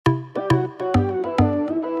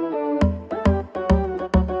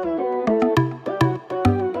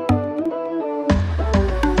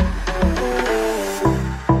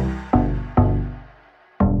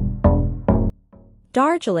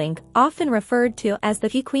Darjeeling, often referred to as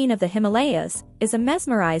the Queen of the Himalayas, is a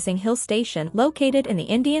mesmerizing hill station located in the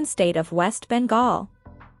Indian state of West Bengal.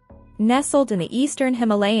 Nestled in the eastern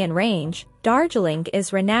Himalayan range, Darjeeling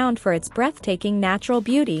is renowned for its breathtaking natural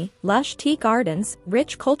beauty, lush tea gardens,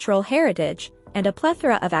 rich cultural heritage, and a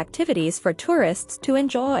plethora of activities for tourists to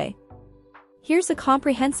enjoy. Here's a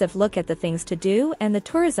comprehensive look at the things to do and the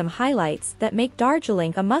tourism highlights that make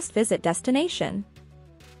Darjeeling a must-visit destination.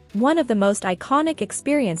 One of the most iconic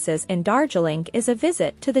experiences in Darjeeling is a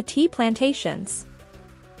visit to the tea plantations.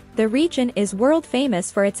 The region is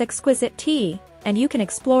world-famous for its exquisite tea, and you can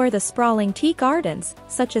explore the sprawling tea gardens,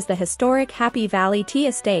 such as the historic Happy Valley Tea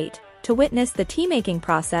Estate, to witness the tea-making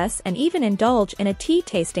process and even indulge in a tea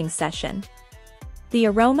tasting session. The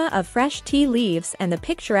aroma of fresh tea leaves and the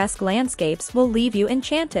picturesque landscapes will leave you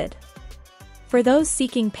enchanted. For those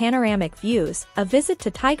seeking panoramic views, a visit to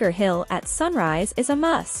Tiger Hill at sunrise is a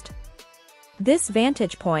must. This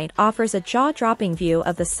vantage point offers a jaw-dropping view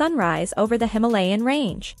of the sunrise over the Himalayan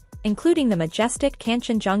range, including the majestic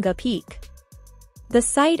Kanchenjunga Peak. The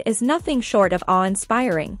sight is nothing short of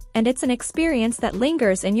awe-inspiring, and it's an experience that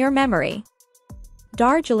lingers in your memory.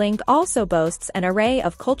 Darjeeling also boasts an array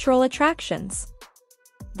of cultural attractions.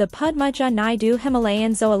 The Padmaja Naidu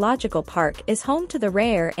Himalayan Zoological Park is home to the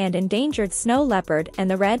rare and endangered snow leopard and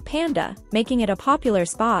the red panda, making it a popular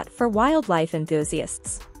spot for wildlife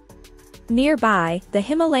enthusiasts. Nearby, the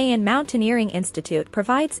Himalayan Mountaineering Institute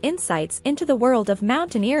provides insights into the world of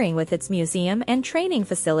mountaineering with its museum and training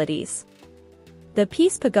facilities. The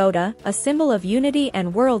Peace Pagoda, a symbol of unity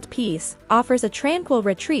and world peace, offers a tranquil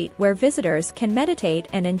retreat where visitors can meditate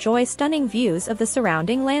and enjoy stunning views of the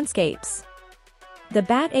surrounding landscapes. The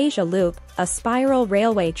Bat Asia Loop, a spiral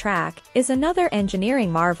railway track, is another engineering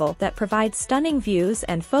marvel that provides stunning views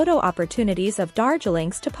and photo opportunities of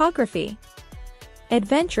Darjeeling's topography.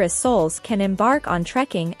 Adventurous souls can embark on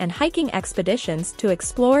trekking and hiking expeditions to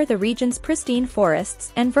explore the region's pristine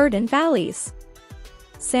forests and verdant valleys.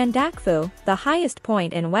 Sandakphu, the highest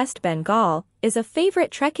point in West Bengal, is a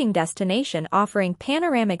favorite trekking destination offering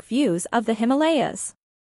panoramic views of the Himalayas.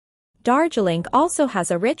 Darjeeling also has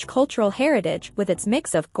a rich cultural heritage with its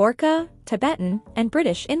mix of Gorkha, Tibetan, and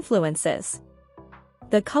British influences.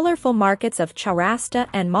 The colorful markets of Chaurasta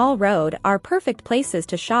and Mall Road are perfect places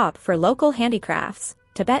to shop for local handicrafts,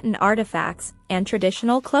 Tibetan artifacts, and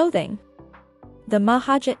traditional clothing. The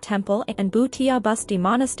Mahajit Temple and Bhutia Busti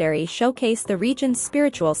Monastery showcase the region's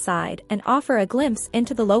spiritual side and offer a glimpse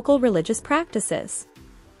into the local religious practices.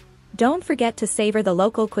 Don't forget to savor the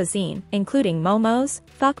local cuisine, including momos,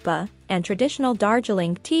 thukpa, and traditional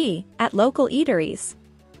Darjeeling tea, at local eateries.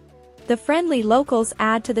 The friendly locals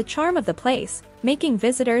add to the charm of the place, making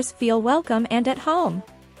visitors feel welcome and at home.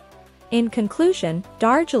 In conclusion,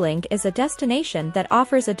 Darjeeling is a destination that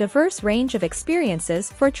offers a diverse range of experiences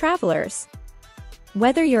for travelers.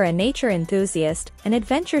 Whether you're a nature enthusiast, an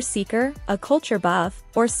adventure seeker, a culture buff,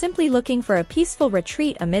 or simply looking for a peaceful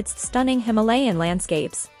retreat amidst stunning Himalayan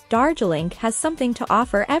landscapes, Darjeeling has something to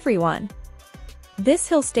offer everyone. This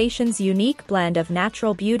hill station's unique blend of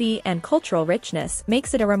natural beauty and cultural richness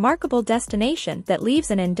makes it a remarkable destination that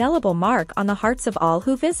leaves an indelible mark on the hearts of all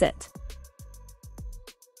who visit.